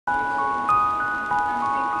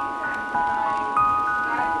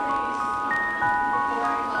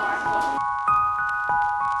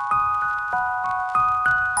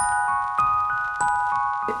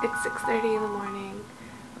6:30 in the morning.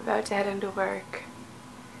 I'm about to head into work.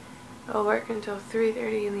 I'll work until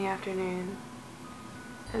 3:30 in the afternoon.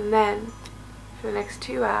 And then, for the next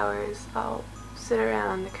 2 hours, I'll sit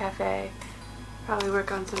around the cafe, probably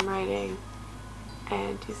work on some writing,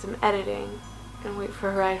 and do some editing, and wait for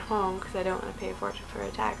a ride home because I don't want to pay a fortune for a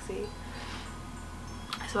taxi.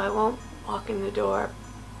 So I won't walk in the door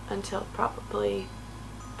until probably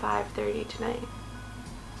 5:30 tonight.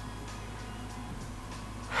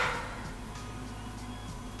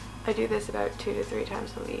 I do this about 2 to 3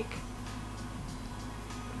 times a week.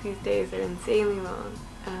 These days are insanely long,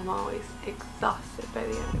 and I'm always exhausted by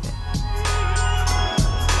the end of it.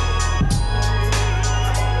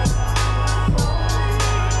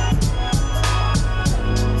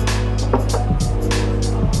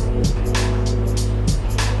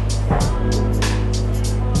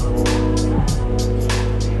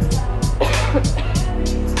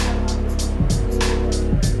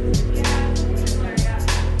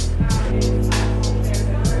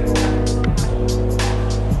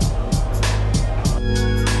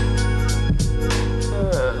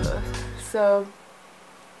 So,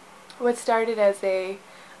 what started as a,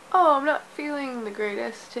 oh, I'm not feeling the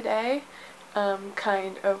greatest today,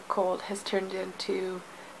 kind of cold has turned into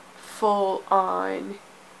full-on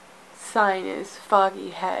sinus,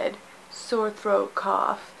 foggy head, sore throat,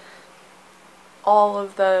 cough, all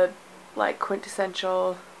of the, like,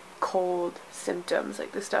 quintessential cold symptoms,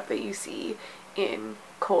 like the stuff that you see in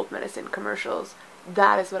cold medicine commercials.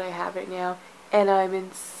 That is what I have right now, and I'm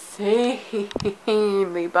insanely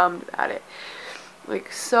bummed about it.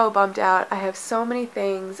 Like, so bummed out. I have so many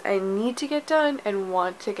things I need to get done and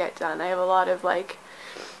want to get done. I have a lot of, like,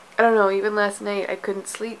 I don't know, even last night I couldn't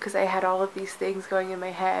sleep because I had all of these things going in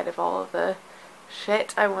my head of all of the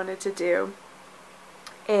shit I wanted to do.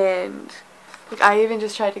 And, like, I even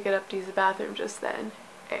just tried to get up to use the bathroom just then,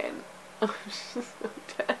 and I'm just so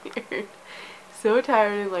tired. So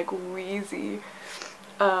tired and, like, wheezy.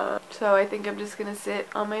 So I think I'm just gonna sit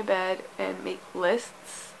on my bed and make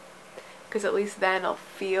lists, because at least then I'll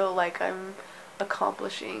feel like I'm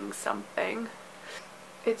accomplishing something.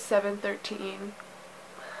 It's 7:13.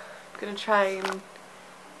 I'm gonna try and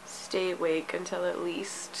stay awake until at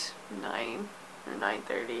least 9 or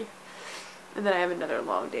 9:30. And then I have another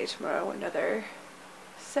long day tomorrow, another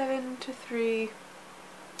 7 to 3,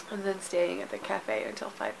 and then staying at the cafe until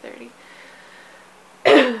 5:30.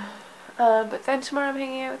 But then tomorrow I'm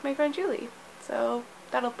hanging out with my friend Julie, so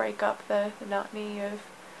that'll break up the monotony of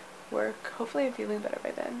work. Hopefully I'm feeling better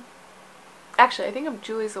by then. Actually, I think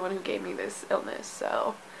Julie's the one who gave me this illness,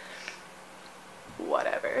 so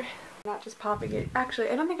whatever. I'm not just popping it. Actually,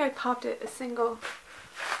 I don't think I popped it a single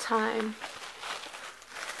time.